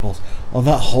holes. Oh,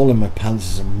 that hole in my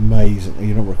pants is amazing.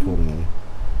 You're not recording, are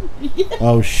you? Yeah.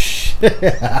 Oh, shit.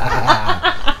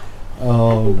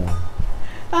 Oh, no.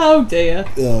 Oh dear.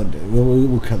 Oh, dear.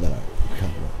 We'll cut that out.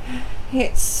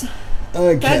 It's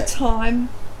Okay. bedtime.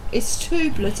 It's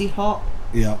too bloody hot.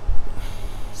 Yeah.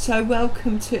 So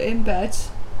welcome to In Bed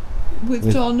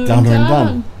with Donna Donna and Dan. and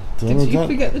Dan. Did Donna you Dan.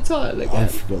 forget the title again? I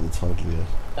forgot the title, yes.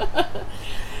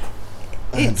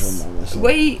 I had to It's remind myself.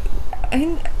 we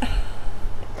in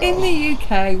the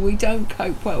UK we don't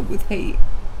cope well with heat.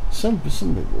 Some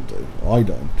people do. I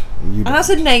don't. You don't. As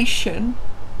a nation,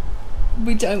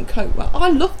 we don't cope well. I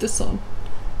love the sun,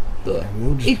 but Yeah, we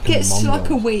all just it become gets to like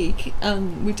a Mongols. week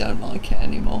and we don't like it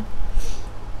anymore.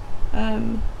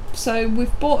 So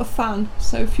we've bought a fan.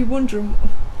 So if you're wondering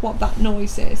what that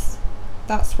noise is,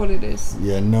 that's what it is.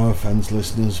 Yeah, no offence,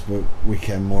 listeners, but we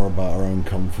care more about our own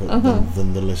comfort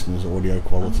than the listeners' audio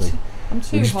quality. I'm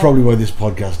too Which is hot. probably why this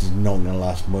podcast is not going to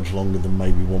last much longer than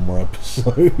maybe one more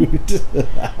episode.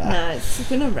 No, it's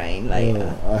going to rain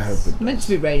later. I hope It's it meant does.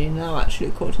 to be raining now, actually,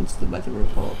 according to the weather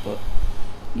report. But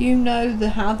you know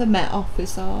how the Met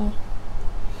Office are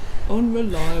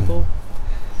unreliable.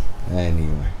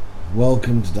 Anyway,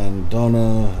 welcome to Dan and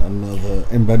Donna, another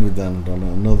In Bed with Dan and Donna,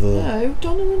 another. No,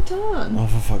 Donna and Dan. Oh,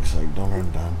 for fuck's sake, Donna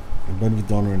and Dan. In Bed with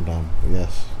Donna and Dan, but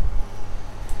yes.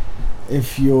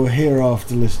 If you're here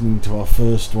after listening to our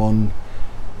first one,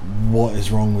 what is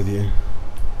wrong with you?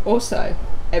 Also,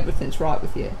 everything's right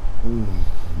with you.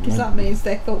 Because I- that means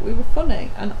they thought we were funny,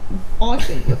 and I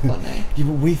think we're funny. Yeah,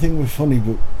 but we think we're funny,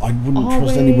 but I wouldn't Are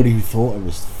trust we? anybody who thought it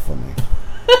was funny.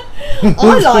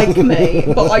 I like me,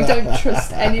 but I don't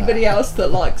trust anybody else that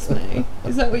likes me.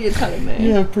 Is that what you're telling me?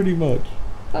 Yeah, pretty much.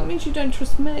 That means you don't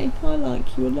trust me. I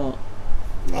like you a lot.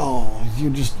 Oh, you're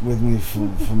just with me for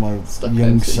my Stockholm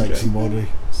young, syndrome. sexy body.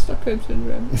 Stockholm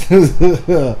syndrome.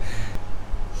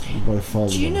 By far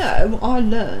the Do you most. know, I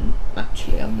learned,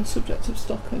 actually, on the subject of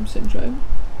Stockholm syndrome,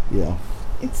 Yeah.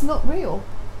 it's not real.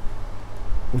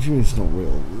 What do you mean it's not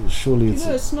real? Surely You it's.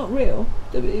 know, it's not real.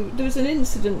 There was an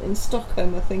incident in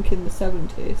Stockholm, I think, in the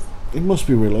 70s. It must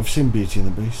be real. I've seen Beauty and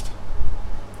the Beast.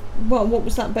 Well, what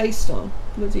was that based on?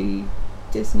 Bloody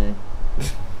Disney.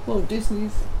 Well,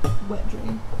 Disney's wet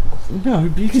dream. No,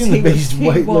 Beauty 'Cause and the he was- Beast. he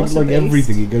Wait, was a like beast.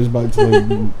 everything. It goes back to like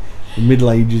the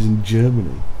Middle Ages in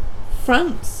Germany.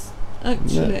 France,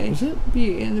 actually. Yeah, was it?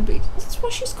 Beauty and the Beast. That's why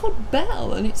she's called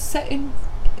Belle, and it's set in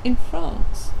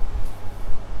France.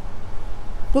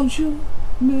 Bonjour,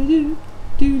 madame.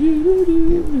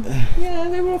 Yeah,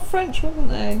 they were all French, weren't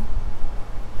they?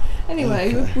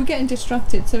 Anyway, Okay. we're getting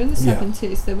distracted. So in the Yeah.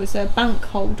 70s, there was a bank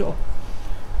hold-up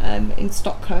in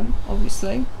Stockholm,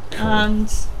 obviously, Cool.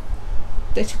 and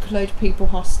they took a load of people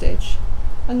hostage.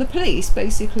 And the police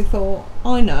basically thought,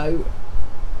 I know,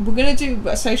 we're going to do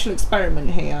a social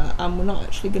experiment here, and we're not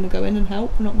actually going to go in and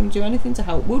help. We're not going to do anything to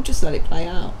help. We'll just let it play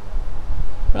out.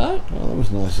 Right? Oh, that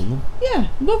was nice of them. Yeah,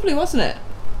 lovely, wasn't it?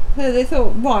 So they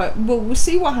thought, right, well, we'll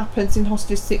see what happens in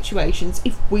hostage situations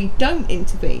if we don't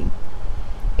intervene.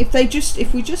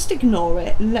 If we just ignore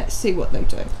it, let's see what they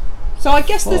do. So I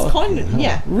guess there's kind Fucking of, hell.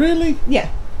 yeah, Really? yeah.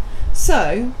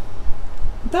 So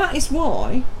that is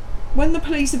why, when the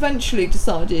police eventually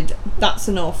decided that's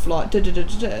enough, like the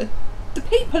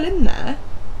people in there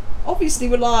obviously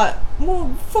were like,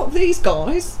 well, fuck these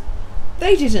guys.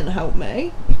 They didn't help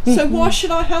me, so why should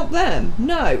I help them?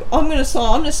 No, I'm going to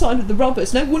side with the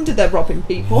robbers. No wonder they're robbing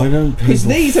people. Why don't people Because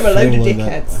these are a load feel of like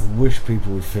that? dickheads. I wish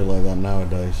people would feel like that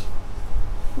nowadays.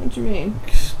 What do you mean?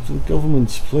 The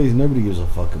governments, please, nobody gives a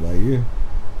fuck about you.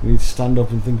 You need to stand up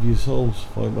and think for yourselves.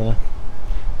 Fight back.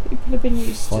 People have been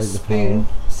used Fight to the spoon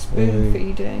Yeah.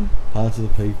 feeding. Power to the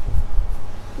people.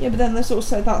 Yeah, but then there's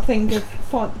also that thing of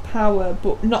fight the power,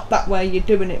 but not that way. You're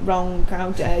doing it wrong.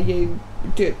 How dare you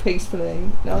do it peacefully?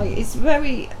 Like, it's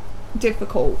very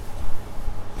difficult.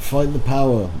 Fight the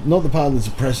power. Not the power that's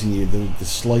oppressing you, the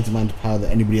slight amount of power that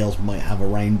anybody else might have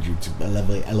around you to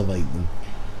elevate them.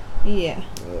 Yeah.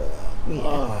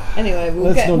 Yeah. Anyway,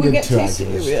 we'll Let's not get get too too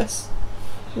activist. serious.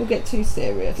 We'll get too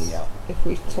serious Yeah. if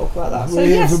we talk about that. So We're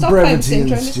here yeah, for Stockholm brevity and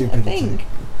syndrome isn't a stupidity. thing.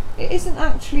 It isn't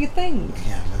actually a thing.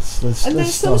 Yeah, let's And then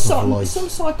start off light. some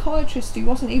psychiatrist who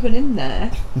wasn't even in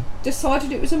there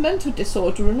decided it was a mental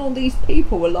disorder, and all these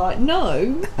people were like,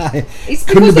 "No, it's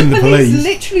Couldn't because have the been the police police.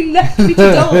 literally left me to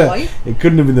die." It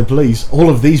couldn't have been the police. All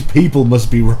of these people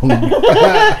must be wrong.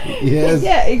 Yes.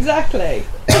 Yeah, exactly.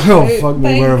 Oh, So, fuck me,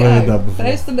 there you where have I heard go. that before?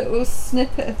 There's the little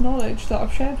snippet of knowledge that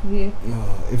I've shared with you.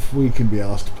 Oh, if we can be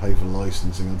asked to pay for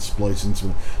licensing and splice into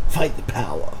it, fight the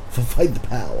power. Fight the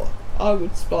power. I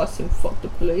would splice and fuck the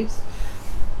police.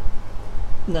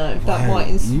 No, that Wow, might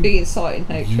you- be inciting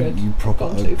hatred. You I've proper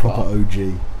gone too proper far.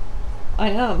 OG. I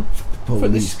am. From the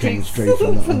Police coming streets, straight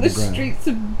from the from the underground. streets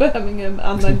of Birmingham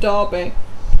and then Derby.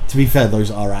 To be fair, those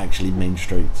are actually main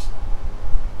streets.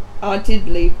 I did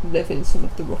live in some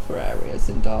of the rougher areas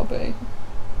in Derby.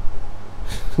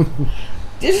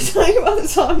 Did I tell you about the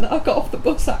time that I got off the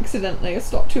bus accidentally? I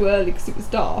stopped too early because it was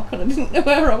dark and I didn't know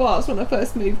where I was when I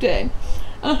first moved in.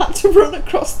 And I had to run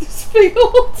across this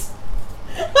field.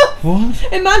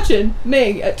 What? Imagine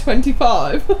me at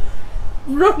 25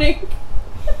 running.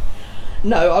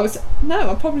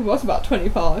 I probably was about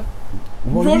 25.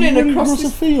 What, Running you across a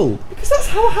this field? Because that's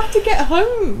how I had to get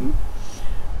home.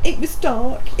 It was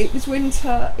dark, it was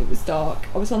winter, it was dark.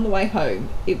 I was on the way home.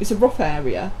 It was a rough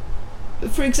area.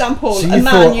 For example, So a you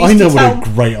man thought, used I know to what tell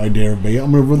a great idea would be.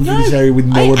 I'm going to run through this area with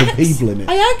no other people in it.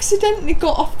 I accidentally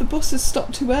got off the bus and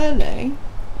stopped too early.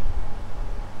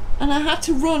 And I had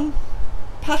to run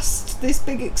past this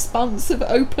big expanse of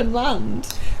open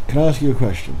land. Can I ask you a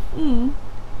question? Mm.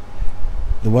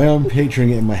 The way I'm picturing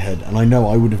it in my head, and I know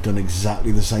I would have done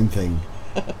exactly the same thing,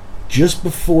 just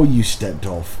before you stepped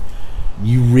off,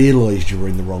 you realised you were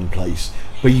in the wrong place,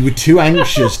 but you were too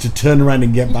anxious to turn around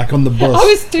and get back on the bus I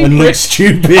was too and look Brit-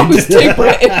 stupid. I was too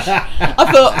British.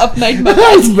 I thought, I've made my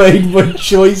I've made my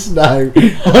choice now.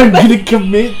 I'm going to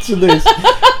commit to this.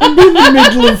 I'm in the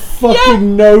middle of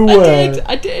fucking nowhere.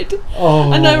 I did.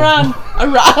 Oh. And I ran.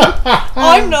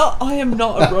 I am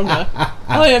not a runner.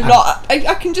 I am not.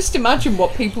 I can just imagine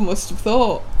what people must have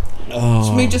thought. Oh. It's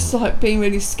me just like being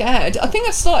really scared. I think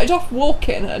I started off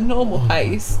walking at a normal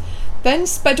pace, then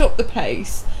sped up the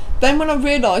pace. Then when I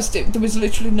realised there was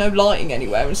literally no lighting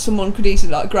anywhere and someone could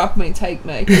easily like grab me and take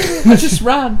me, I just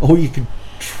ran. Or you could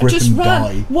trip and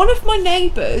die. One of my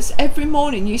neighbours every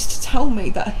morning used to tell me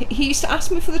that he used to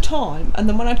ask me for the time, and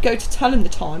then when I'd go to tell him the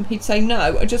time, he'd say,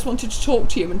 "No, I just wanted to talk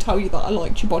to you and tell you that I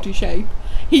liked your body shape."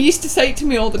 He used to say it to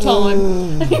me all the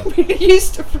time, and it really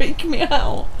used to freak me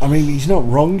out. I mean, he's not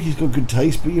wrong, he's got good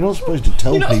taste, but you're not supposed to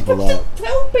tell You're not people supposed that. to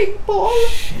tell people.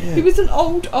 Shit. He was an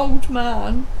old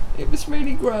man. It was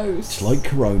really gross. It's like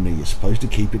Corona, you're supposed to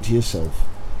keep it to yourself.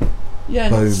 Yeah,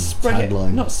 Boom, not spread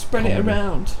tagline, it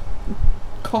around.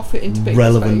 Cough it into people's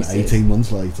Relevant faces. 18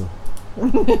 months later.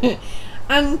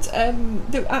 And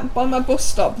by my bus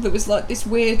stop there was like this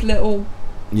weird little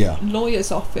Yeah.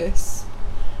 lawyer's office,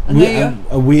 and they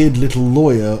A weird little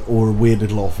lawyer or a weird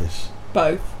little office?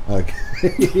 both. Okay.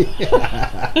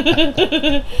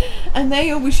 And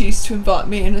they always used to invite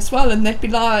me in as well, and I'd be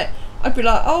like,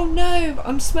 "Oh no,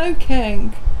 I'm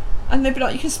smoking," and they'd be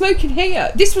like, "You can smoke in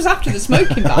here." This was after the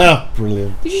smoking ban.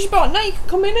 Brilliant. Did you be like, "No, you can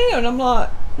come in here," and I'm like,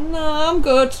 "No, I'm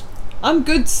good. I'm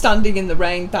good standing in the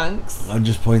rain, thanks." I'll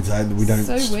just point out that we don't.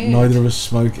 So weird. Neither of us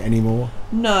smoke anymore.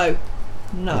 No.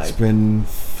 It's been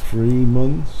 3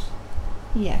 months.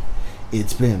 Yeah.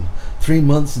 It's been 3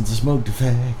 months since I smoked a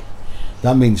fag.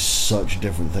 That means such a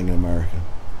different thing in America.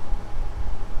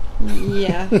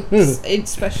 Yeah,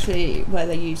 especially where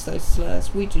they use those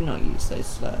slurs. We do not use those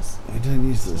slurs. We don't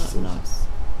use It's this. not nice.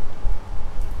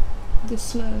 The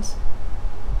slurs.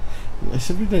 I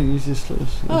said we don't use this slurs.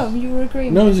 Yes. Oh, you were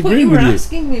agreeing. No, I was with me. agreeing You with were you.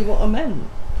 asking me what I meant.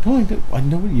 No, I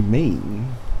know what you mean.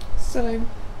 So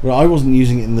Well, I wasn't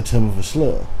using it in the term of a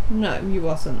slur, no, you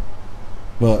wasn't.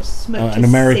 but Smoked an a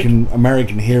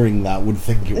American hearing that would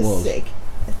think it A was. cig,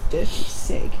 a dirty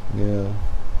cig, Yeah.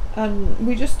 and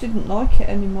we just didn't like it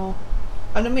anymore.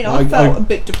 And I mean, I I felt a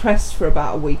bit depressed for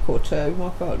about a week or two. I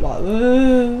felt like,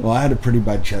 ugh. Well, I had a pretty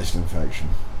bad chest infection,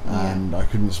 Yeah. and I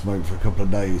couldn't smoke for a couple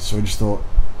of days. So I just thought,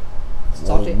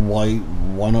 Sod it.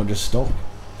 why not just stop?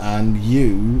 And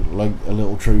you, like a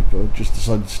little trooper, just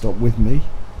decided to stop with me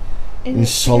in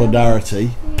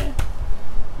solidarity. Yeah.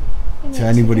 To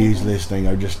anybody who's listening,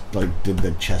 I just like did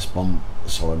the chest bump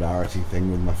solidarity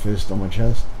thing with my fist on my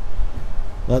chest.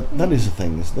 That is a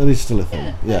thing. That is still a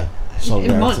thing. Yeah, It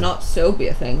solidarity. might not still be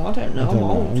a thing. I don't know. I don't I'm know.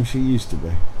 old. I'm sure it used to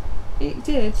be. It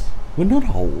did. We're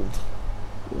not old.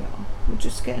 Yeah. We're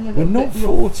just getting a We're little not bit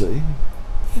 40.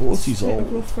 40's Just a bit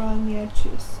old. rough around the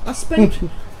edges. I spend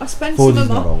 40's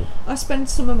not old. I spend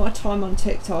some of my time on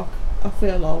TikTok. I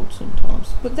feel old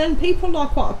sometimes, but then people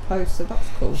like what I post, so that's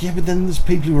cool. Yeah, but then there's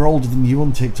people who are older than you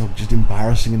on TikTok just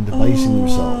embarrassing and debasing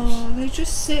themselves. They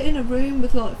just sit in a room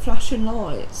with like flashing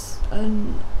lights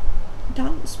and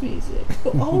dance music,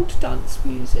 but old dance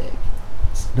music.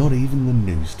 It's not even the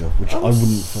new stuff, which I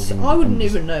wouldn't fucking. I wouldn't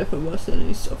even know if it was the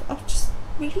new stuff. I'm just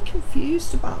really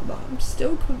confused about that. I'm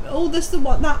still there's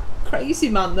that crazy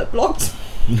man that blocked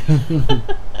me.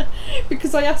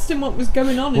 Because I asked him what was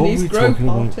going on in What his were we grow talking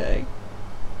about? party.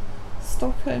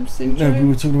 Stockholm No, syndrome. we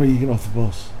were talking about you getting off the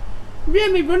bus. Yeah,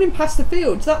 me running past the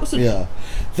fields. That was Yeah,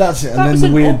 that's it. That And was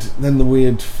then an the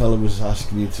weird fella was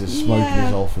asking you to smoke in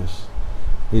his Yeah. office.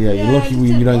 But yeah, Yeah, you're I lucky just you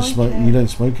didn't don't like smoke. it. You don't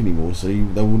smoke anymore, so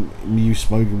you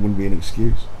smoking wouldn't be an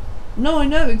excuse. No, I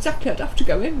know exactly. I'd have to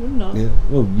go in, wouldn't I? Yeah,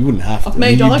 well, you wouldn't have to. I've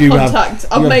made You eye do contact. you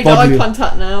I've have made bodily- eye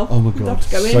contact now. Oh my I'd god, have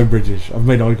to go so in. British. I've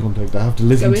made eye contact. I have to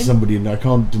listen Go to in. somebody, and I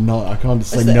can't deny. I can't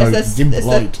say Is no. there, It's is there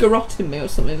impolite. garroting me or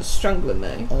something? That's strangling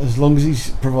me. As long as he's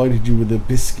provided you with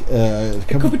a a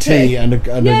cup of tea and a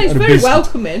Yeah, it's and a very biscuit,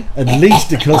 welcoming. at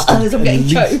least a custard. As I'm at getting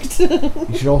least- choked.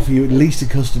 He should offer you at least a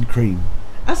custard cream.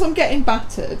 As I'm getting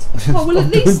battered. Oh well,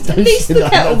 at Don't least say the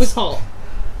that. kettle was hot.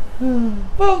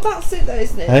 Well, that's it, though,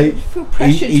 isn't it? Hey, I feel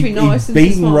pressure to be nice he and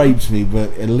beat and smart. raped me,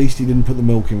 but at least he didn't put the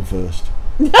milk in first.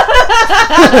 No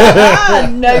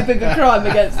bigger crime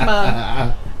against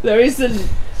man. There isn't.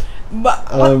 But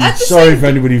at the Sorry same if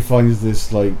anybody finds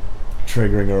this like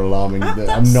triggering or alarming. I'm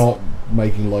that's- not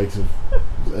making light of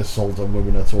assault on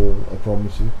women at all. I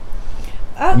promise you.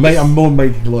 at the I'm more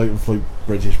making light of like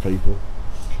British people.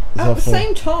 Is At that the fair?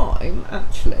 same time,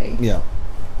 actually, Yeah.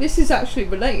 this is actually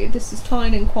related. This is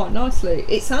tying in quite nicely.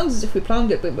 It sounds as if we planned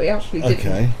it, but we actually didn't.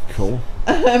 Okay. Cool.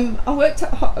 I worked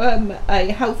at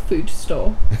a health food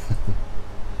store,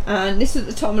 and this was at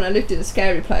the time when I lived in a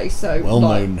scary place. So,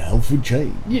 Well-known health food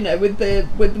chain. you know, with the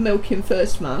milk in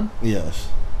first man. Yes.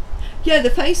 Yeah, the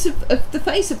face of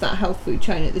that health food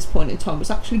chain at this point in time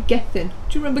was actually Gethin.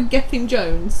 Do you remember Gethin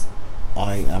Jones?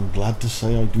 I am glad to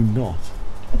say I do not.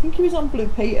 I think he was on Blue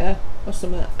Peter or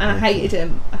something, and I Okay. hated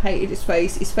him. I hated his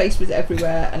face. His face was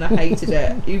everywhere, and I hated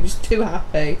it. He was too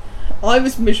happy. I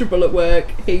was miserable at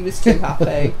work. He was too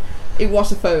happy. It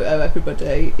was a photo,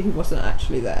 everybody. He wasn't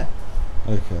actually there.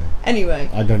 Okay. Anyway,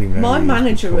 I don't even know. my who he is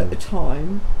manager before. at the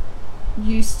time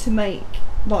used to make,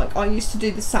 like, I used to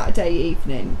do the Saturday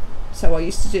evening. So I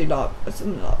used to do like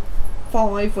something like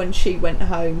 5 when she went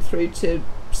home through to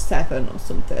 7 or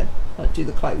something. Like do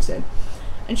the closing.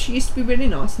 And she used to be really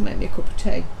nice and make me a cup of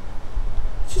tea.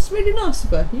 It's just really nice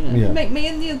of her, you know. Yeah. Make me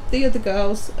and the other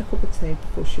girls a cup of tea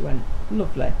before she went.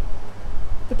 Lovely.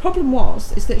 The problem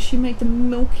is that she made the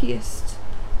milkiest,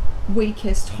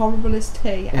 weakest, horriblest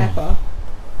tea ever.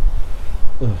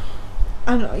 Ugh.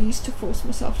 And I used to force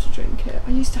myself to drink it.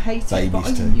 I used to hate it, but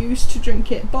I Baby's tea. used to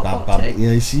drink it. Bot tea.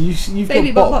 Yeah, so you've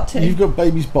Baby got bot tea. You've got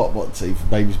baby's bot tea for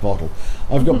baby's bottle.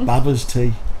 I've got Baba's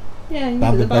tea. Yeah, you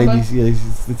Baba know, the Baba. babies. Yeah,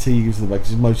 it's the tea you give to the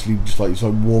babies. It's mostly just like it's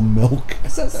like warm milk.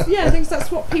 So I think that's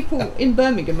what people in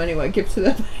Birmingham anyway give to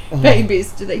their Oh.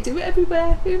 babies. Do they do it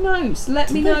everywhere? Who knows? Let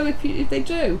Do me they? know if they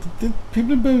do. Do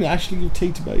people in Birmingham actually give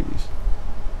tea to babies?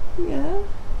 Yeah.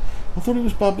 I thought it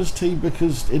was Baba's tea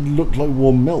because it looked like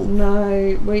warm milk.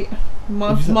 No,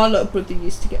 What is that? my little brother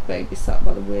used to get babysat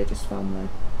by the weirdest family.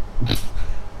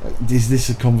 Is this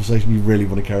a conversation you really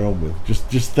want to carry on with?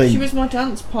 Just think. She was my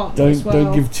dance partner as well.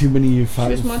 Don't give too many of your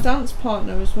She was my dance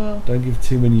partner as well. Don't give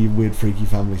too many of your weird, freaky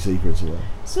family secrets away.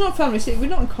 It's not family secret. We're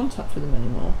not in contact with them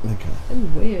anymore. Okay. They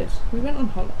were weird. We went on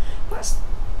holiday.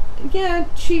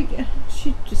 She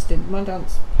just did. My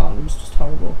dance partner was just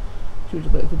horrible. She was a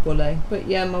bit of a bully. But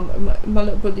yeah, my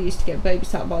little brother used to get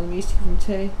babysat by them. He used to give them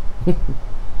tea.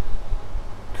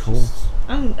 Cool.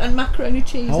 And macaroni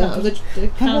cheese How out of old the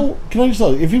How can. old, can I just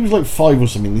like, if he was like 5 or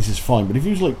something, this is fine. But if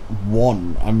he was like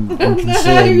 1, I'm No,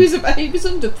 concerned. he was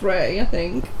under 3, I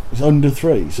think. It's under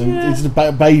 3, so Yeah. it's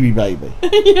a baby.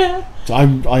 Yeah. So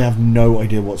I have no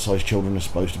idea what size children are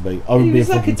supposed to be. I would He be a was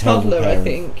like fucking a terrible toddler, I parent.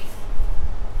 think.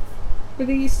 But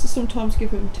they used to sometimes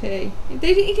give him tea. He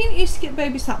didn't used to get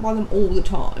babysat by them all the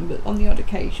time, but on the odd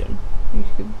occasion, he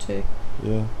used to give them tea.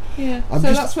 Yeah. Yeah. I'm So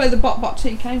just- that's where the bot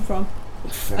tea came from.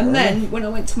 Fair And enough. then when I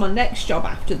went to my next job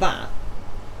after that,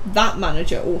 that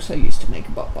manager also used to make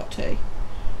a bot tea.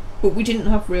 But we didn't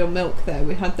have real milk there.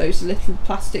 We had those little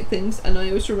plastic things, and I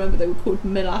always remember they were called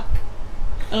Millac.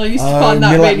 And I used to Oh, find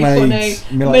that Millac really Maids.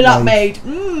 funny. Millac Millac Maids.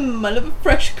 made. I love a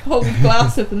fresh cold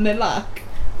glass of the Millac.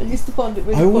 I used to find it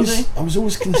really funny. I was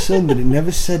always concerned that it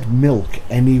never said milk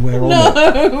anywhere on it.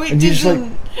 No, it And you're just like,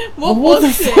 didn't. Well, What the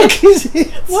was it? fuck is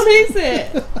it? What is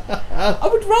it? I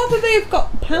would rather they have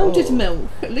got powdered Oh. milk.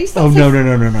 At least Oh that's no a- no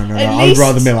no no no no! At I'd least-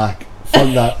 rather Millac.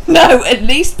 Fuck that. No, at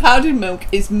least powdered milk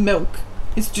is milk.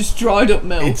 It's just dried up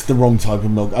milk. It's the wrong type of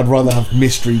milk. I'd rather have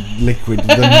mystery liquid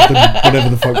than whatever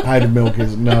the fuck powdered milk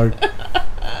is. No.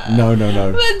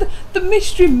 The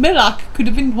mystery Millac could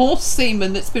have been horse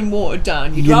semen that's been watered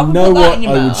down. You'd You rather know put that what? in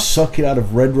your I would mouth. suck it out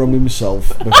of Red Rum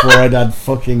himself before I'd add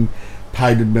fucking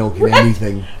powdered milk in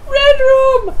anything. Red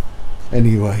rum!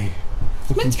 Anyway.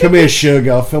 meant to Come be here,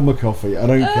 sugar. I'll fill my coffee. I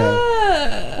don't care.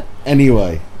 Ah.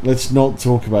 Anyway, let's not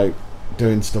talk about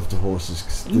doing stuff to horses.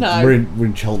 'Cause No. we're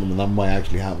in Cheltenham and that might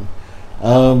actually happen.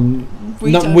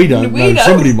 We no, don't. we don't. We No, don't.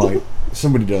 somebody might.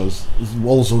 Somebody does. There's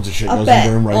all sorts of shit I goes bet.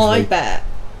 on during race I week. bet.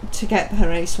 to get their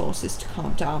racehorses to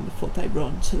calm down before they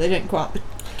run, so they don't go out the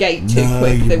gate too No,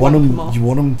 quick. They you want whack them. them off. You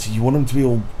want them to be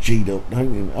all G'd up,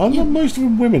 don't you? Aren't Yeah. most of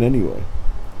them women anyway?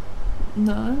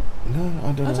 No, No,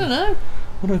 I don't know. I don't know.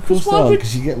 Well, of course they why are, would-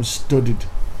 because you get them studded.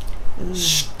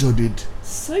 Studded.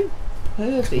 So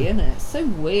pervy, isn't it? So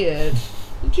weird.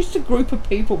 Just a group of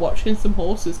people watching some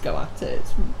horses go at it.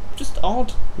 It's just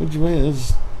odd. What do you mean?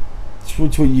 It's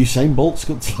what Usain Bolt's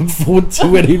got to look forward to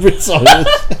when he retires.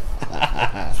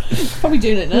 Probably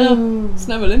doing it now. It's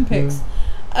no Olympics.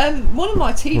 One of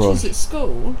my teachers Right. at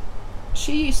school,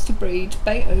 she used to breed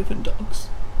Beethoven dogs.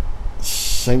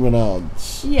 Saint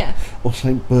Bernards. Yeah. Or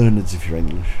Saint Bernards if you're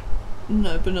English.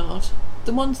 No, Bernard.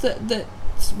 The ones that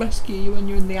rescue you when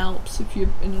you're in the Alps if you're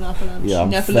in an avalanche. Yeah, You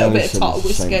I'm have a little fairly bit of certain tartar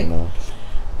it's Saint whiskey. Bernard.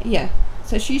 Yeah.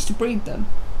 So she used to breed them.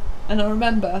 And I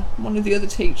remember one of the other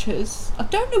teachers, I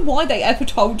don't know why they ever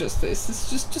told us this, it's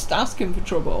just asking for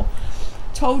trouble,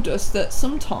 told us that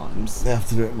sometimes They have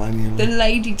to do it manually. the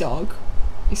lady dog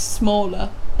is smaller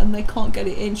and they can't get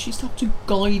it in. She used to have to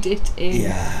guide it in.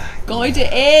 Yeah. Guide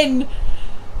it in!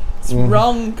 It's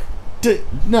wrong.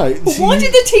 No. But why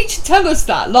did the teacher tell us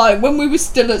that? Like, when we were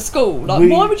still at school? Like,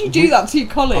 why would you do that to your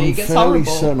I'm colleague? It's fairly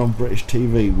horrible. certain on British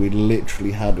TV we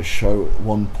literally had a show at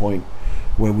one point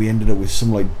where we ended up with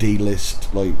some like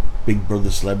D-list like Big Brother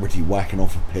celebrity whacking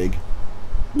off a pig.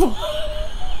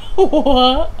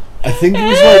 What? I think it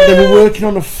was like they were working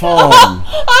on a farm.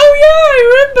 Oh yeah,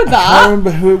 I remember I can't that.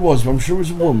 remember who it was, but I'm sure it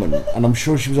was a woman, and I'm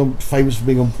sure she was famous for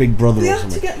being on Big Brother They or have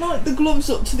to something. get like the gloves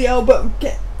up to the elbow and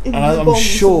get in And the I'm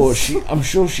bongs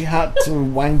sure she had to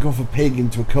wank off a pig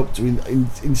into a cup to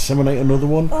inseminate another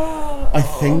one. Oh, I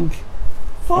think.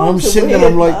 And I'm farms are sitting there,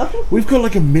 weird, I'm like, man. we've got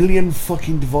like a million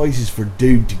fucking devices for a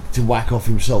dude to whack off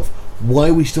himself. Why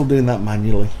are we still doing that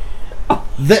manually?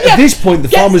 At this point, the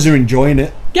farmers are enjoying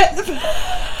it. Get the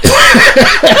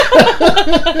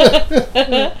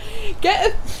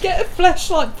get a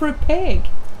fleshlight for a pig.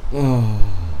 Oh,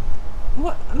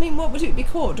 What I mean, what would it be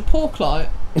called? A pork light?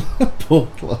 poor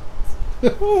clock.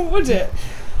 What would it?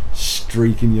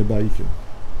 Streaking your bacon.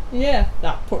 Yeah,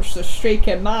 that puts the streak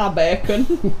in my bacon.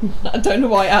 I don't know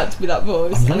why it had to be that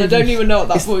voice, I'm not and I don't even know what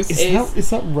that voice is. Is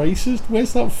that racist?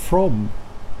 Where's that from?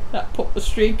 That put the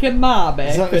streak in my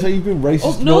Is bacon. that you've been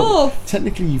racist? Up north.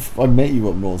 Technically, I met you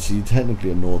up north, so you're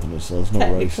technically a northerner, so it's not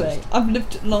Technically, racist. I've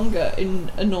lived longer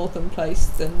in a northern place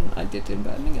than I did in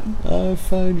Birmingham. I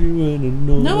found you in a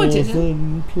northern No, I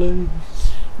didn't. place.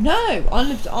 No, I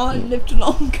lived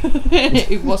longer.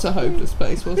 It was a hopeless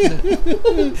place, wasn't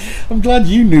it? I'm glad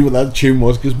you knew what that tune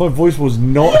was, because my voice was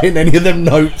not in any of them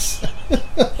notes.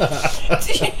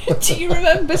 do you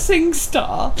remember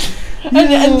SingStar? And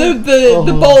Yeah.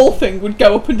 the ball thing would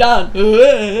go up and down.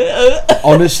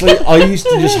 Honestly, I used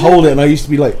to just hold it, and I used to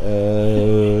be like,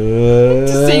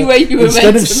 to see where you were instead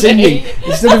meant of to singing. be.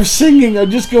 Instead of singing,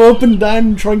 I'd just go up and down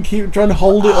and try and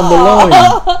hold it on the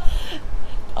line.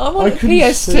 I'm on I a couldn't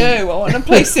PS2. sing. I want to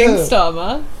play SingStar,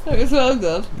 man. It was so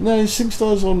good. No,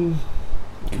 SingStar's on.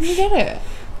 Can you get it?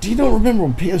 Do you not remember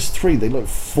on PS3 they like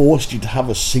forced you to have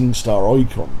a SingStar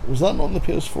icon? Was that not on the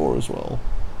PS4 as well?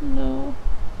 No.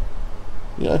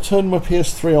 Yeah, I turned my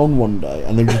PS3 on one day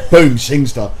and then just boom,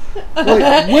 SingStar.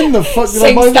 Like, when the fuck did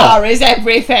I buy that? SingStar is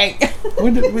everything.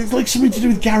 It's like something to do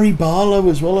with Gary Barlow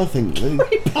as well, I think.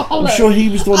 Barlow. I'm sure he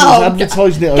was the one that was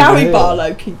advertising it over Gary here.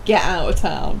 Barlow can get out of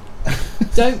town.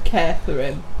 Don't care for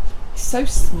him. He's so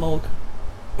smug.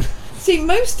 See,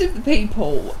 most of the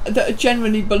people that are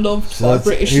generally beloved So by that's-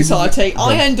 British who did you- society,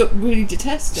 I yeah. end up really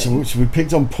detesting. So we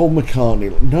picked on Paul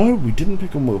McCartney. No, we didn't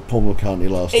pick on Paul McCartney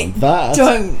last time.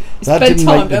 Don't. It's that didn't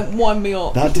bedtime. make the- Don't wind me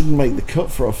up. That didn't make the cut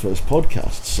for our first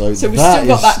podcast, so we've still that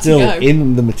got is that to still go.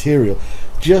 in the material.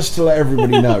 Just to let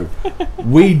everybody know,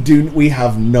 we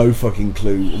have no fucking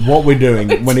clue what we're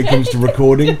doing when it comes to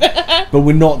recording, but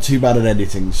we're not too bad at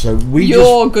editing. So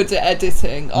You're good at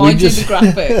editing. I do the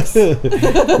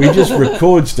graphics. we just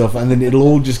record stuff, and then it'll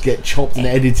all just get chopped and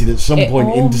edited at some It point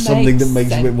all into something that makes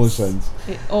makes a bit more sense.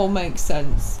 It all makes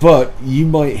sense. But you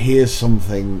might hear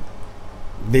something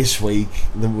this week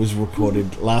that was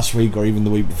recorded last week or even the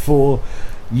week before.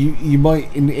 You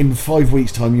might in 5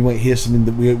 weeks' time you might hear something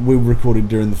that we recorded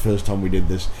during the first time we did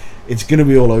this. It's going to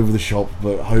be all over the shop,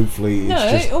 but hopefully No,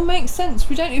 it's just. it all makes sense.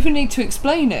 We don't even need to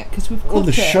explain it because we've cut Well, the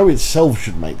it. show itself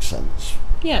should make sense,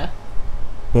 Yeah.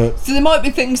 but So there might be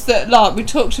things that like we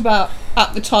talked about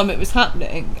at the time it was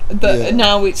happening, but Yeah.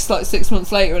 now it's like 6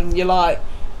 months later, and you're like,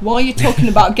 "Why are you talking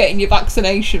about getting your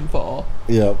vaccination for?"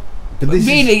 yeah. But But this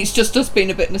really, it's just us being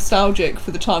a bit nostalgic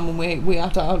for the time when we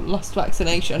had our last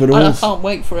vaccination, But and I also- can't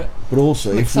wait for it. but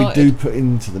also I'm if we excited. do put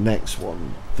into the next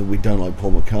one that we don't like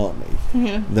Paul McCartney,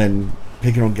 Yeah. then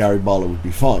picking on Gary Barlow would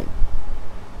be fine,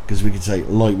 because we could say,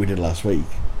 like we did last week,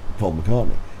 Paul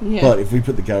McCartney. Yeah. But if we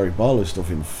put the Gary Barlow stuff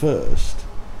in first,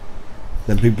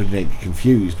 then people get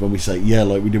confused when we say, yeah,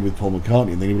 like we did with Paul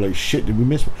McCartney, and then you'll be like, shit, did we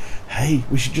miss one? Hey,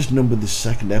 we should just number this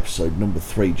second episode number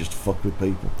 3, just to fuck with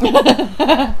people.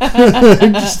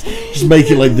 just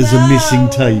make it like there's a missing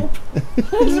tape.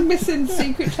 There's a missing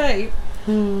secret tape.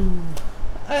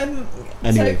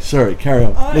 Anyway, sorry, carry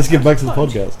on. Let's get back to the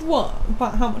podcast. What?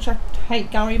 About how much I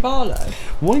hate Gary Barlow?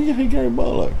 Why do you hate Gary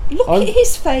Barlow? Look at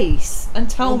his face and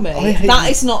tell me that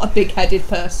is not a big-headed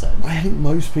person. I hate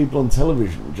most people on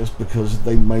television just because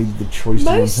they made the choice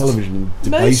to be on television and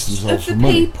debase themselves for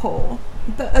money. Most of the people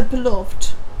that are beloved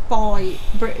by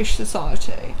British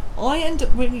society, I end up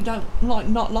really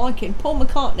not liking. Paul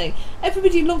McCartney,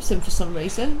 everybody loves him for some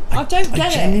reason. I don't get it. I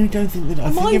genuinely don't think that.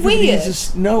 Am think I everybody weird?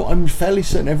 No, I'm fairly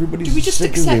certain everybody's Do we just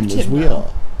sick of him accept as him we now?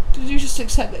 are. Did you just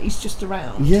accept that he's just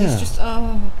around? Yeah. He's just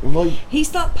Like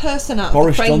he's that person out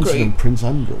Boris of the friend Johnson group. and Prince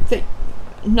Andrew.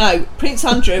 No, Prince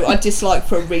Andrew I dislike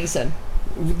for a reason.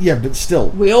 Yeah, but still.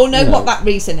 We all know what that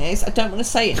reason is. I don't want to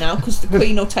say it now because the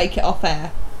Queen will take it off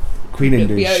air. Queen ain't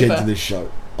It'll doing be shit over. to this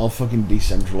show. I'll fucking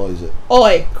decentralise it.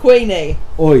 Oi, Queenie.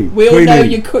 Oi, We all Queenie, know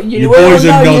you your we all boys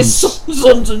know are your nuns.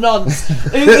 sons and nuns.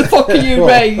 Who the fuck are you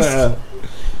raised?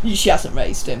 She hasn't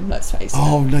raised him, let's face it.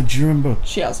 Oh, no, do you remember?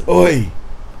 She hasn't. Oi,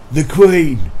 the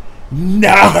Queen.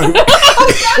 No!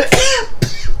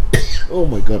 Oh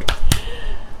my god.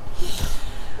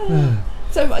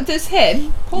 So there's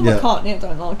him, Paul McCartney, I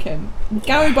don't like him.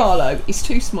 Gary Barlow, he's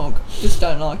too smug, just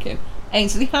don't like him.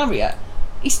 Ainsley Harriott,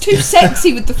 he's too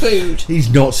sexy with the food. He's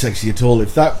not sexy at all.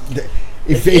 If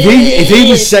he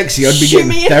was sexy, I'd be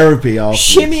getting therapy after.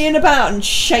 Shimmying about and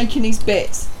shaking his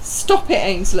bits. Stop it,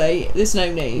 Ainsley. There's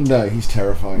no need. No, he's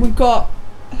terrifying. We've got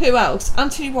who else?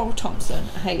 Anthony Roll Thompson.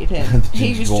 I hated him. The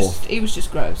he ginger dwarf. was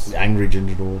just gross. The angry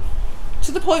ginger dwarf.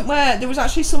 To the point where there was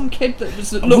actually some kid that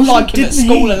looked like him at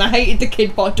school, and I hated the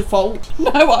kid by default.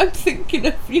 No, I'm thinking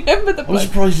of, you remember the bloke? I'm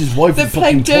surprised his wife that was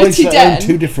fucking played twice Dirty that Den. own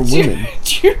 2 different Do you- women.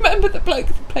 Do you remember the bloke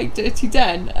that played Dirty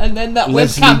Den? And then that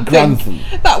Leslie webcam Grantham.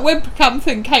 thing, that webcam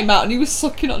thing came out, and he was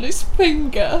sucking on his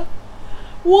finger.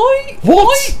 Why? What?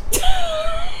 Why?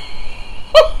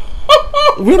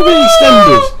 We're gonna be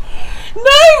EastEnders.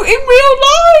 No, in real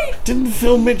life. Didn't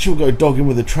Phil Mitchell go dogging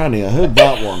with a tranny? I heard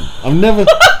that one. I've never.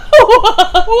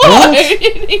 Why?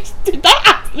 Did that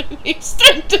happen in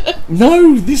EastEnders?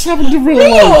 No, this happened in real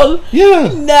Real? life. Yeah.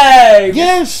 No.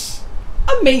 Yes.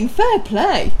 I mean, fair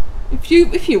play. If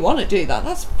you want to do that,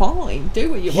 that's fine.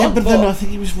 Do what you Yeah, want. but then I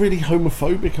think he was really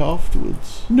homophobic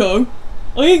afterwards. No,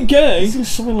 I ain't gay. Is there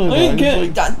something like I ain't that? gay.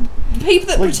 It's like- People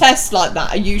that like- protest like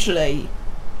that are usually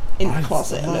in the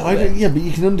closet a little bit. Yeah, but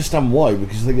you can understand why,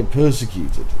 because they get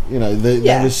persecuted. You know, they have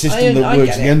Yeah, a system that I works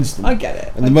get it. against them. I get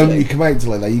it. And the moment you come out to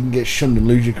like that, you can get shunned and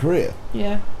lose your career.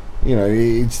 Yeah. You know,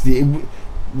 it's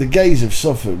the gays have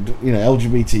suffered. You know,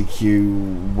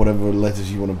 LGBTQ, whatever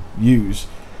letters you want to use.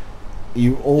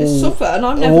 You all They suffer, and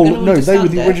I'm never going to no, they understand were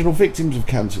the it. original victims of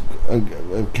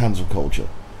cancel culture.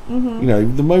 Mm-hmm. You know,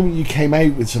 the moment you came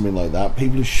out with something like that,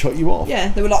 people have shut you off. Yeah,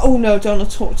 they were like, oh no, I don't want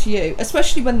to talk to you.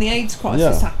 Especially when the AIDS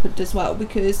crisis happened as well,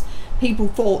 because people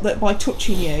thought that by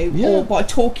touching you or by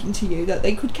talking to you that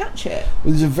they could catch it.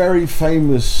 There's a very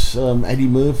famous Eddie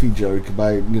Murphy joke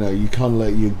about, you know, you can't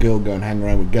let your girl go and hang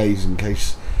around with gays in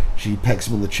case she pecks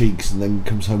them on the cheeks and then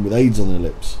comes home with AIDS on her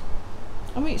lips.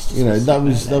 I mean, it's just You know, that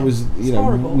was you know,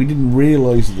 horrible. we didn't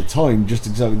realise at the time just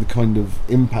exactly the kind of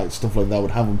impact stuff like that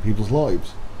would have on people's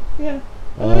lives. Yeah.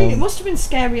 I mean, it must have been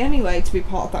scary anyway to be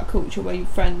part of that culture where your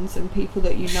friends and people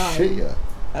that you know Shit, yeah.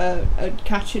 are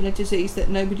catching a disease that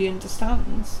nobody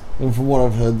understands. And from what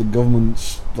I've heard, the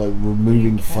government's like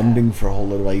removing Okay. funding for a whole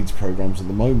lot of AIDS programs at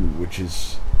the moment, which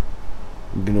is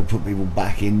going to put people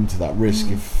back into that risk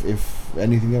if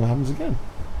anything ever happens again.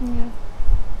 Yeah.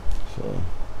 So,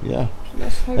 yeah.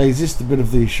 Let's hope. Hey, is this the bit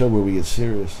of the show where we get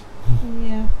serious?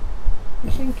 Yeah. I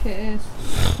think it is.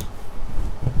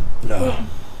 No.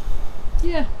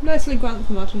 Yeah, Leslie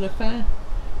Grantham had an affair,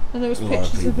 and there was A lot of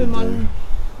pictures of people him on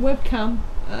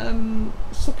webcam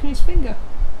sucking his finger.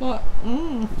 Like,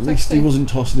 At least sexy. he wasn't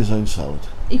tossing his own salad.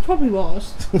 He probably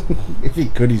was. If he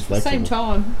could, he's At the flexible. same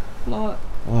time, like,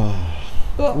 Oh,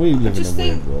 but we I live in just a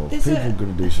weird think world. there's People are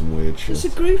going to do some weird there's a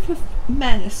shit. group of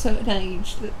men a certain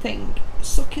age that think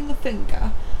sucking the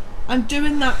finger and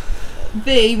doing that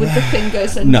V with the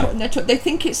fingers and No. putting their they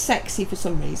think it's sexy for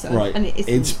some reason, Right. and it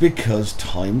isn't. It's because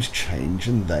times change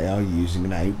and they are using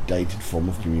an outdated form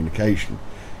of communication.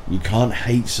 You can't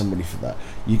hate somebody for that.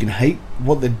 You can hate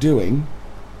what they're doing,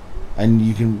 and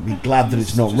you can be glad that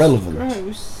it's not just relevant.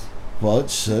 Gross. But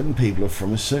certain people are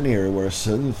from a certain era where a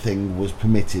certain thing was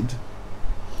permitted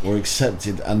or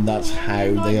accepted, and that's how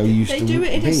they are used to They do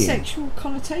it in a being. sexual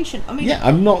connotation. I mean, Yeah,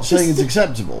 I'm not saying it's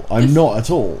acceptable. I'm not at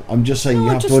all. I'm just saying you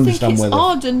have to understand where it's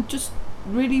odd and just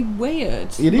really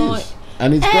weird. it like, is,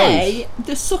 and it's gross.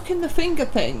 the sucking the finger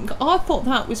thing. I thought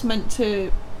that was meant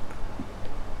to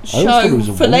I always thought it was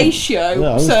show a woman. fellatio. Yeah, I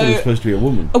always thought it was supposed to be a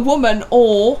woman. A woman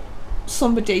or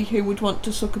somebody who would want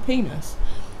to suck a penis,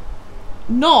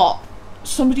 not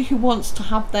somebody who wants to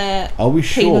have their Are we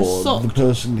penis sure sucked. the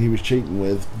person he was cheating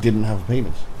with didn't have a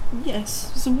penis?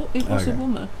 Yes, it was a Okay.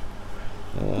 woman.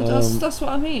 That's what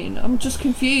I mean. I'm just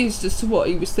confused as to what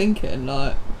he was thinking.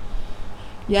 Like,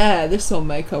 yeah, this will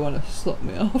make her want to suck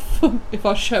me off if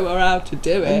I show her how to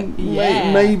do it.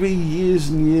 Yeah, Maybe years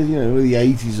and years, the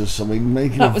 80s or something,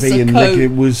 making That a was V the and code.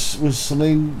 licking was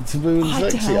something taboo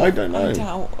and sexy. I don't know. I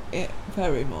doubt it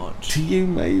very much. To you,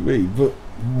 maybe, but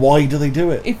why do they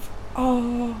do it?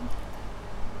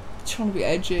 Trying to be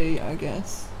edgy, I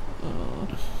guess.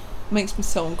 Makes me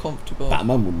so uncomfortable.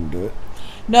 Batman wouldn't do it.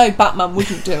 No, Batman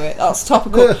wouldn't do it. That's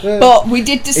topical. But we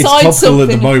did It's decide topical something.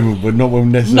 at the moment, but not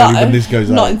necessarily when this goes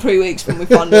not out. in 3 weeks when we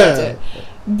finally read it.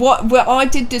 What I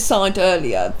did decide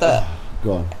earlier that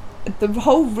Go on. the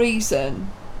whole reason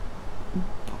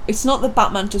it's not that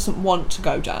Batman doesn't want to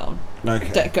go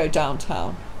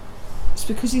downtown. It's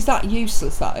because he's that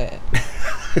useless at it.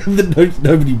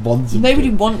 Nobody wants him. Nobody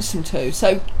wants him to.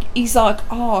 So he's like,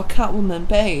 "Oh, Catwoman,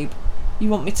 babe, you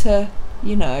want me to,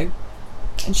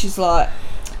 And she's like,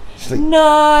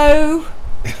 "No,"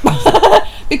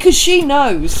 because she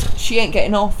knows she ain't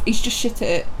getting off. He's just shit at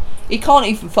it. He can't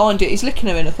even find it. He's licking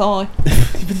her in the thigh.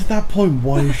 But at that point,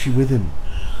 why is she with him?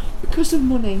 Because of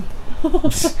money.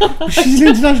 She's an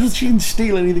international. She can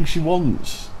steal anything she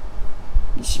wants.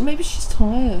 Maybe she's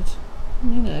tired.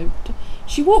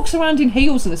 She walks around in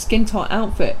heels and a skin tight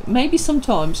outfit. Maybe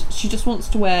sometimes she just wants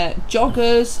to wear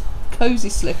joggers, cozy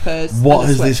slippers. What and a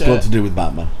has this sweatshirt. got to do with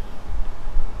Batman?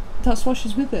 That's why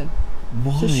she's with him.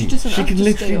 Why? So she doesn't have can to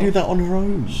literally steal. do that on her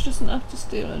own. She doesn't have to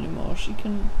steal anymore. She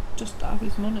can just have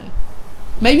his money.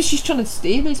 Maybe she's trying to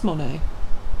steal his money.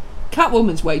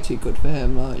 Catwoman's way too good for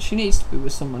him. Like, she needs to be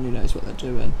with someone who knows what they're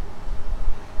doing.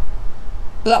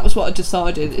 But that was what I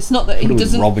decided. It's not that he Put it with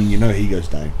doesn't. Robin, he goes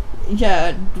down.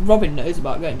 Yeah, Robin knows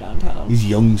about going downtown. He's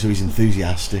young, so he's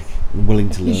enthusiastic and willing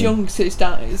to learn. He's young, so his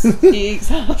dad is. He eats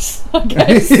ass, I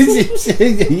guess.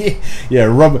 Yeah,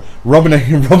 Robin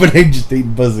ain't just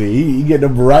eating pussy. He getting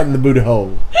him right in the booty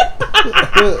hole.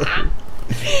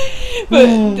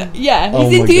 But yeah, Oh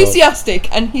he's my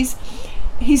enthusiastic and he's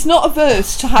not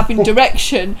averse to having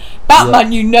direction.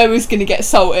 Batman, is going to get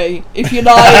salty if you're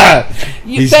like,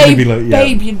 He's gonna babe, be like, yeah.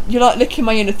 babe, you're like licking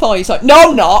my inner thigh. He's like, no,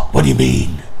 I'm not. What do you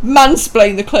mean?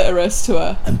 Mansplain the clitoris to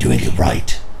her. I'm doing it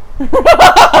right.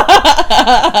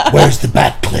 Where's the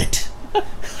bat clit?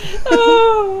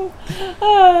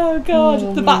 Oh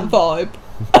God, the bat vibe.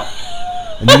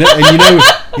 And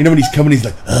you know when he's coming, he's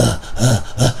like,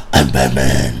 I'm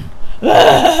Batman.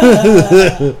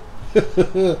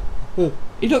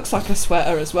 He looks like a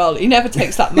sweater as well. He never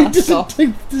takes that mask off.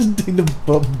 Doesn't take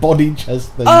the body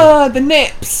chest thing. The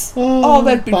nips.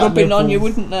 They'd be bat rubbing on you,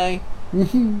 nipples. wouldn't they?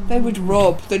 They would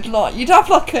rub. You'd have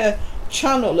like a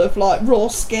channel of like raw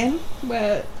skin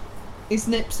where his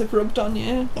nips have rubbed on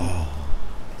you.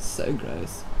 So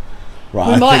gross.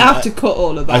 Right, We might have to cut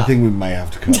all of that. I think we may have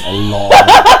to cut a lot.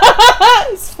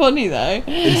 It's funny though.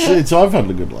 I've had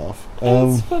a good laugh.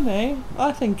 It's funny.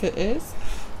 I think it is.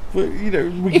 But we If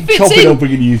can it's chop it in- up. We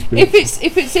can use it.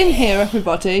 If it's in here,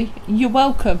 everybody, you're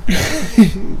welcome.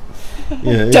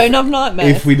 Yeah, Don't have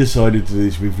nightmares. if we decided to do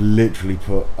this, we've literally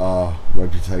put our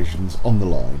reputations on the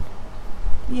line.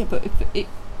 Yeah, but if it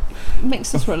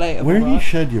makes us relatable. Where have you right?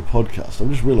 shared your podcast? I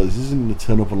just realised this isn't going to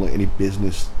turn up on like any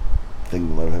business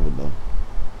thing that I've ever done.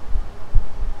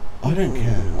 I don't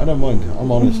care. I don't mind.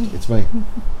 I'm honest. It's me.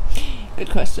 Good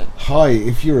question. Hi,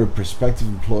 if you're a prospective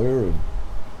employer,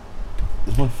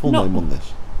 is my full Not- name on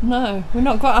this? No, we've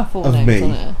not got our full Of names me.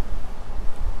 on it.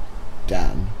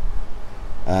 Dan.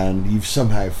 And you've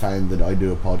somehow found that I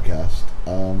do a podcast.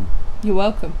 You're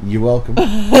welcome. You're welcome.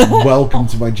 Welcome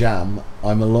to my jam.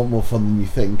 I'm a lot more fun than you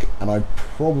think, and I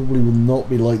probably will not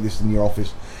be like this in your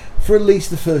office for at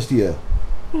least the first year.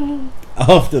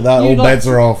 After that, You all like bets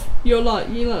to- are off. You like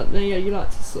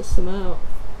to suss them out.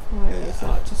 It's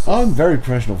like to suss. I'm very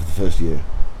professional for the first year,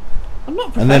 I'm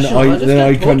not and then professional. I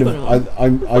just kind don't of talk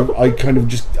about it. I kind of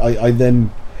just I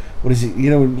then, what is it?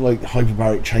 Like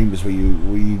hyperbaric chambers where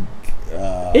you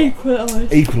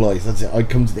equalize. That's it. I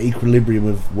come to the equilibrium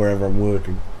of wherever I'm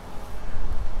working.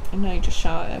 And now you just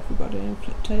shout at everybody and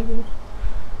flip tables.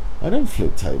 I don't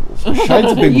flip tables. I shout at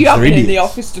people You because have they're been in the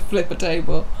idiots. office to flip a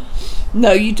table.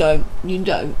 No, you don't. You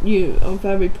don't. You are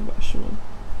very professional.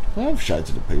 I have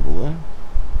shouted at people though.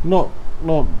 Not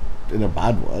in a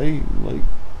bad way. Like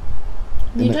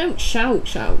You don't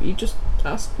shout. You just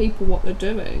ask people what they're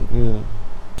doing. yeah.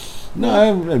 No,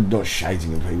 I'm not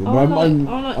shouting at people, but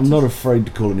I'm not afraid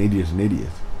to call an idiot an idiot.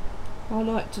 I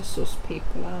like to suss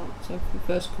people out, so for the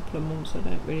first couple of months I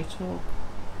don't really talk.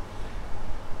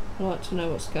 I like to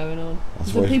know what's going on.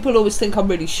 So people always think I'm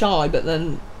really shy, but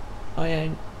then I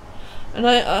ain't. And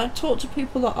I talk to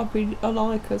people that I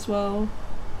like as well.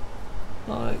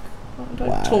 Like, I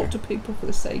don't talk to people for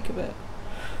the sake of it.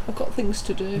 I've got things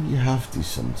to do. You have to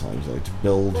sometimes, though, to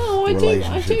build I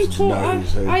relationships. do talk.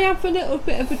 I have a little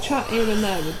bit of a chat here and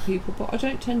there with people, but I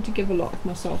don't tend to give a lot of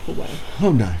myself away.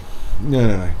 Oh no.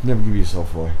 No. Never give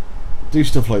yourself away. Do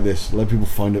stuff like this. Let people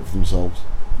find it for themselves.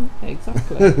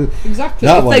 Exactly. Exactly.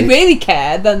 That If way, they really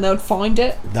care, then they'll find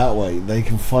it. That way, they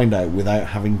can find out without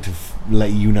having to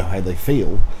let you know how they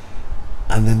feel,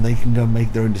 and then they can go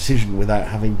make their own decision without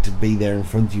having to be there in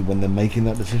front of you when they're making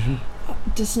that decision.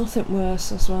 There's nothing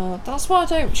worse as well. That's why I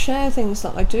don't share things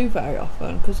that I do very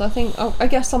often, because I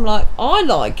guess I'm like, I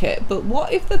like it, but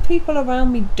what if the people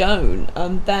around me don't,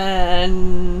 and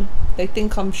then they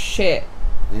think I'm shit?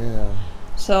 Yeah.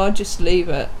 So I just leave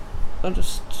it. I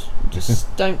just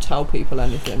don't tell people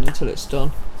anything until it's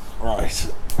done.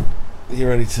 Right. You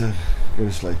ready to go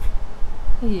to sleep?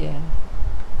 Yeah.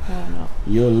 Why not?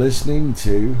 You're listening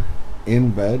to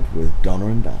In Bed with Donna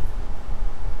and Dan.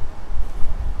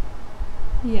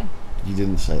 Yeah. You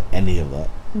didn't say any of that.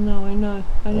 No, I know.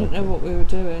 I didn't know what we were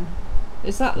doing.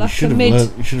 Is that You like should a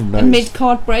have noticed.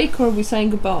 mid-card break, or are we saying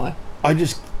goodbye?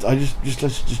 Let's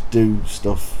just do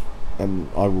stuff, and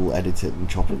I will edit it and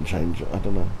chop it and change it. I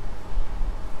don't know.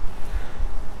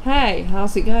 Hey,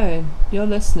 how's it going? You're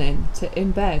listening to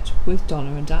In Bed with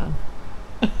Donna and Dan.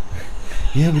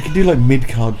 Yeah, we could do like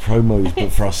mid-card promos,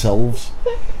 but for ourselves.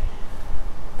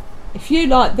 If you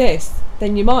like this,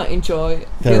 then you might enjoy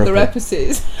the other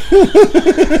episodes.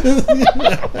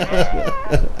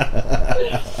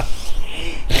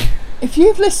 If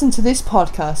you've listened to this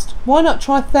podcast, why not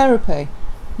try therapy?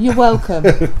 You're welcome.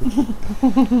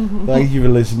 Thank you for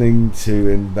listening to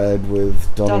In Bed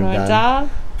with Donna and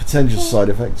Dan. Potential side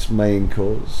effects may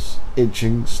cause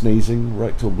itching, sneezing,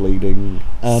 rectal bleeding,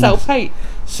 and self-hate,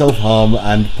 self-harm,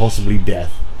 and possibly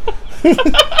death.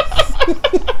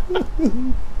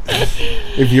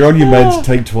 If you're on your meds,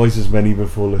 take twice as many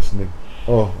before listening.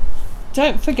 Oh,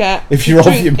 don't forget. If you're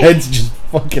off your meds, just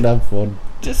fucking have fun.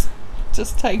 Just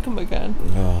take them again.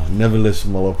 Oh, never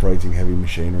listen while operating heavy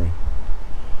machinery.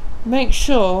 Make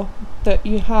sure that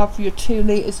you have your 2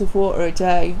 litres of water a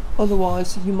day,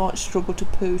 otherwise you might struggle to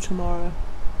poo tomorrow.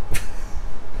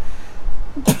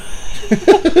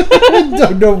 I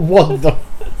don't know what the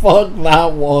fuck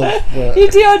that was. But you're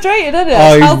dehydrated, isn't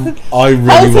it? I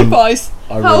really advice.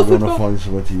 I really want to find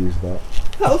somewhere to use that.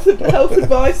 Health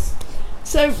advice.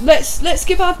 So let's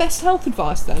give our best health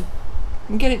advice then,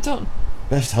 and get it done.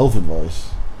 Best health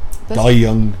advice: die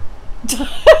young.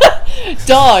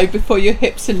 Die before your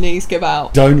hips and knees give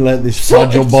out. Don't let this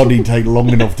fragile body take long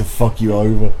enough to fuck you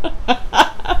over.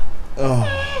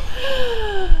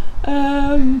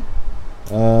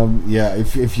 Yeah,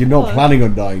 if you're not planning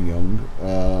on dying young,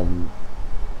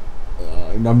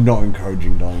 I'm not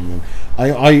encouraging dying young.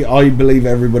 I believe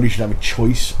everybody should have a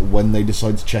choice when they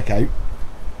decide to check out.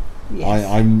 Yes.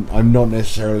 I'm not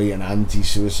necessarily an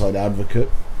anti-suicide advocate.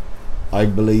 I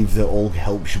believe that all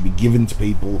help should be given to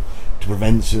people to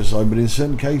prevent suicide, but in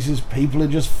certain cases, people are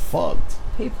just fucked.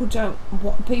 People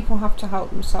have to help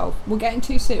themselves. We're getting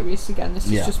too serious again. This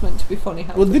is just meant to be funny.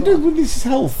 This is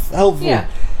helpful. Yeah.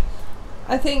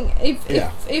 I think if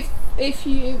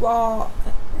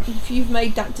you've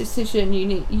made that decision,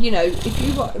 if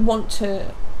you want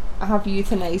to have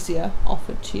euthanasia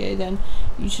offered to you, then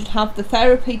you should have the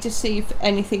therapy to see if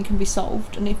anything can be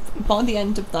solved, and if by the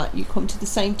end of that you come to the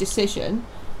same decision,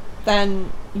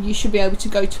 then you should be able to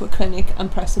go to a clinic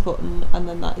and press a button, and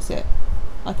then that is it.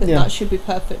 I think that should be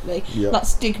perfectly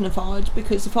that's dignified,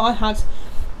 because if I had,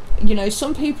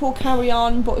 some people carry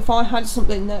on, but if I had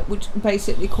something that would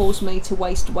basically cause me to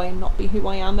waste away and not be who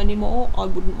I am anymore, I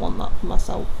wouldn't want that for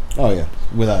myself. Oh yeah,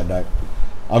 without a doubt.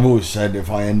 I've always said if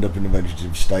I end up in a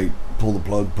vegetative state, pull the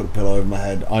plug, put a pillow over my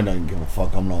head, I don't give a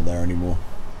fuck, I'm not there anymore.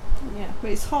 Yeah,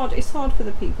 but it's hard for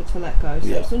the people to let go, so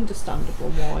it's understandable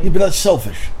why. Yeah, but that's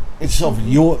selfish. It's selfish.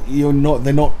 You're not,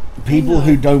 they're not, people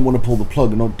who don't want to pull the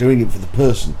plug are not doing it for the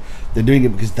person. They're doing it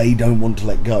because they don't want to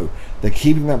let go. They're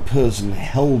keeping that person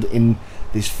held in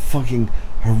this fucking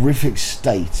horrific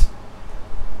state.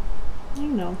 I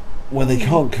know. where they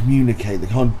can't communicate, they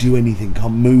can't do anything,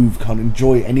 can't move, can't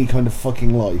enjoy any kind of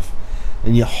fucking life,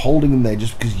 and you're holding them there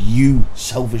just because you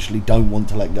selfishly don't want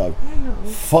to let go. I know.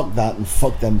 Fuck that and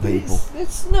fuck them people.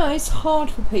 It's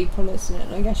hard for people, isn't it?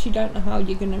 And I guess you don't know how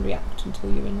you're going to react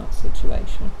until you're in that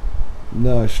situation.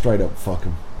 No, straight up, fuck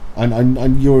them.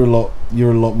 And you're a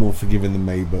lot more forgiving than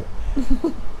me, but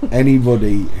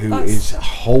anybody who is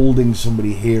holding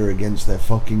somebody here against their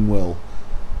fucking will,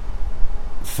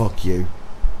 fuck you.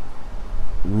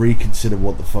 Reconsider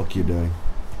what the fuck you're doing.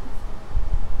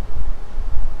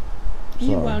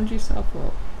 You wound yourself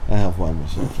up. I have wound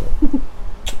myself up.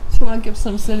 Shall I give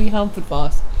some silly health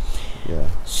advice? Yeah.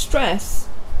 Stress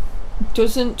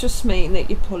doesn't just mean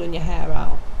that you're pulling your hair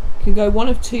out. It can go one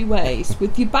of two ways.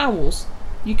 With your bowels,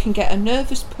 you can get a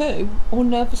nervous poo or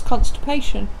nervous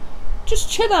constipation.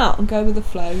 Just chill out and go with the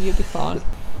flow, you'll be fine.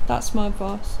 That's my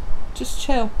advice. Just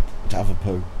chill. To have a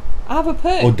poo. Have a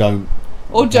poo. Or don't.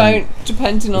 Or don't,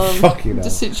 depending on the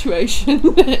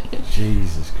situation.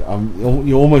 Jesus Christ.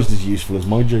 You're almost as useful as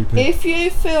my GP. If you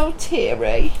feel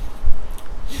teary,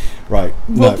 right,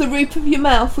 rub the roof of your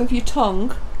mouth with your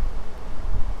tongue,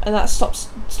 and that stops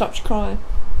you crying.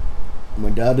 My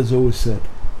dad has always said,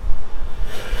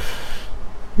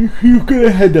 you get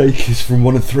a headache is from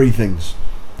one of three things.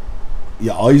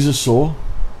 Your eyes are sore,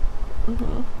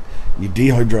 you're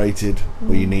dehydrated,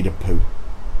 or you need a poo.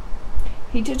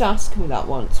 He did ask me that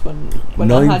once when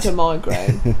I had a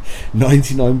migraine.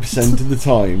 99% of the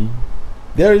time,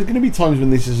 there is going to be times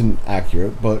when this isn't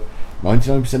accurate, but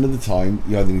 99% of the time,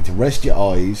 you either need to rest your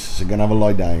eyes, so go and have a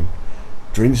lie down,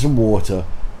 drink some water,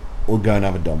 or go and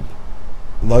have a dump.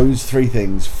 Those three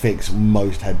things fix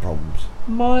most head problems.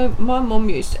 My mum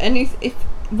used to,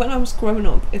 when I was growing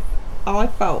up, if I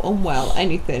felt unwell,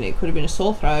 anything, it could have been a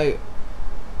sore throat,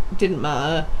 didn't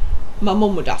matter, my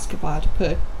mum would ask if I had a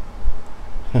poo.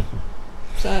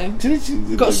 So,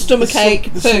 got a stomach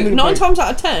ache, poo. 9 times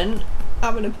out of 10,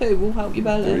 having a poo will help your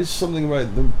belly. There is something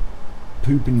about the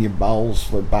poop in your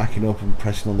bowels, like backing up and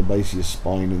pressing on the base of your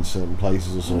spine in certain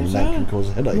places or something, that can cause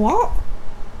a headache. What?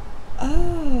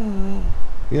 Oh.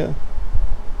 Yeah.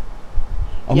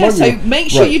 So make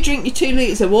sure you drink your 2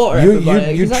 litres of water,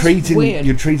 everybody.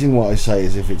 You're treating what I say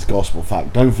as if it's gospel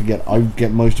fact. Don't forget, I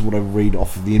get most of what I read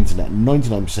off of the internet.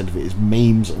 99% of it is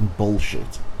memes and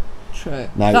bullshit. True.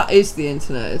 Now, that is the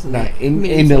internet, isn't it?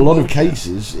 In a lot of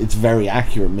cases, it's very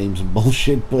accurate memes and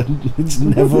bullshit, but it's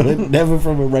never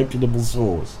from a reputable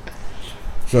source.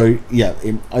 So yeah,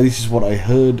 this is what I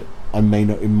heard. It might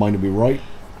not be right.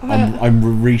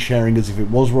 I'm resharing as if it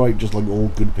was right, just like all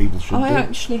good people should do. I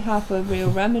actually have a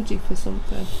real remedy for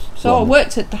something. So I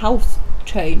worked at the health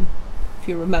chain, if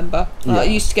you remember. I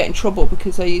used to get in trouble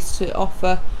because I used to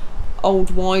offer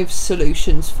old wives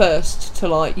solutions first to,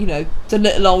 like, the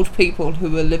little old people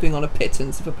who were living on a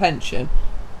pittance of a pension.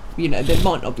 They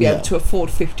might not be able to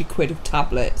afford 50 quid of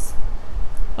tablets.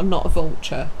 I'm not a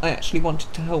vulture. I actually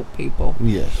wanted to help people.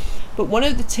 Yes. But one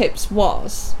of the tips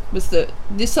was that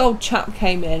this old chap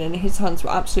came in and his hands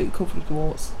were absolutely covered with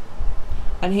warts.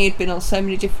 And he had been on so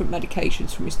many different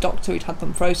medications from his doctor. He'd had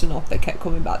them frozen off. They kept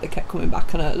coming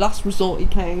back. And at last resort, he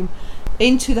came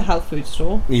into the health food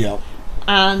store. Yeah.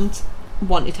 And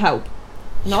wanted help.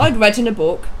 And I'd read in a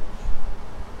book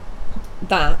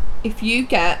that if you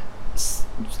get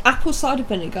apple cider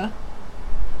vinegar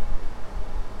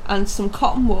and some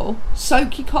cotton wool,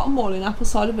 soak your cotton wool in apple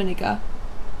cider vinegar,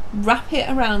 wrap it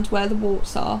around where the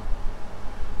warts are,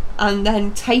 and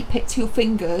then tape it to your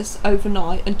fingers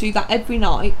overnight, and do that every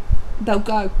night, they'll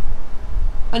go.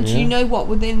 And do you know what?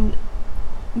 Within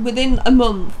a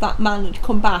month, that man had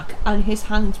come back and his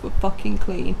hands were fucking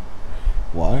clean.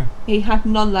 Why? He had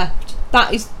none left.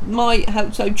 That is my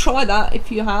help. So try that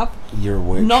if you have. You're a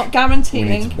witch. Not guaranteeing.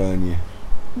 We need to burn you.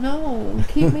 No,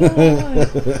 keep me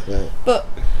alive. But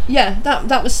yeah,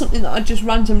 that was something that I just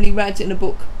randomly read in a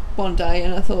book one day,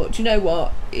 and I thought, do you know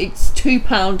what? It's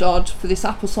 £2 odd for this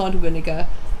apple cider vinegar.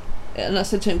 And I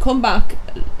said to him, come back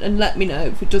and let me know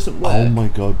if it doesn't work. Oh my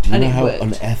god, do you know how worked.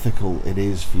 Unethical it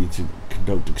is for you to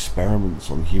conduct experiments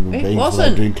on human beings wasn't.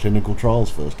 without doing clinical trials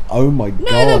first? Oh my god.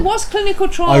 No, there was clinical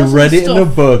trials. I read it in a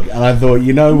book and I thought,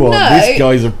 you know what, this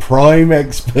guy's a prime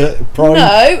expert.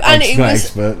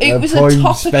 It was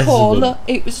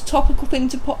a topical thing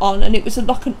to put on, and it was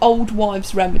like an old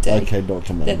wives' remedy. Okay,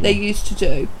 Dr. Mann, that they used to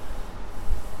do.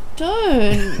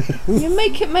 Don't. You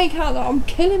make out that I'm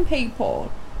killing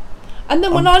people. And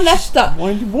then when I left that... Why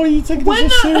are you taking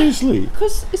this so seriously?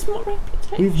 Because it's my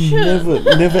reputation. We've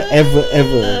never,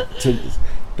 ever took this.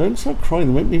 Don't start crying.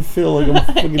 They make me feel like I'm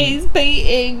fucking... He's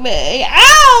beating me.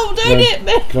 Ow! Don't hit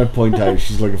me. Can I point out,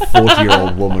 she's like a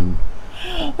 40-year-old woman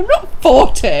I'm not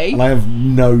 40. And I have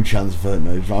no chance of hurting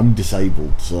those. I'm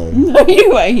disabled, so... No,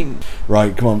 you ain't.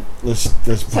 Right, come on. Let's pack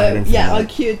it So, in for yeah, I that.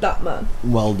 cured that man.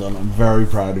 Well done. I'm very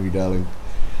proud of you, darling.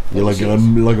 You're like Cheers.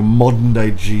 like a modern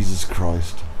day Jesus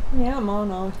Christ. Yeah, I'm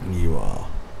on. You are.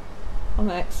 I'm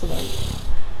excellent.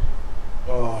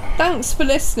 Oh. Thanks for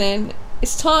listening.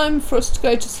 It's time for us to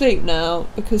go to sleep now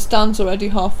because Dan's already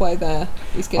halfway there.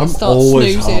 He's going I'm to start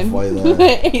always snoozing. halfway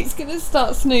there. He's going to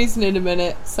start snoozing in a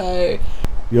minute. So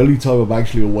The only time I'm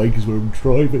actually awake is when I'm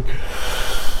driving.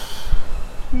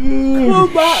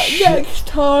 come back next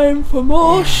time for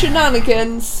more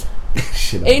shenanigans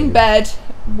Shit, in bed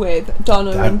with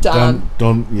Donna and Dan.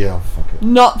 Yeah, fuck it.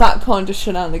 Not that kind of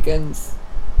shenanigans.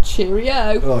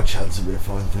 Cheerio. Oh, chance will be a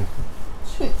fine thing.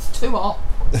 It's too hot.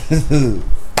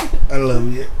 I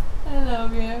love you. I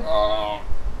love you.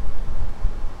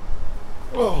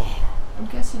 Oh. I'm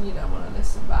guessing you don't want to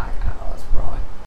listen back. Oh, that's bright.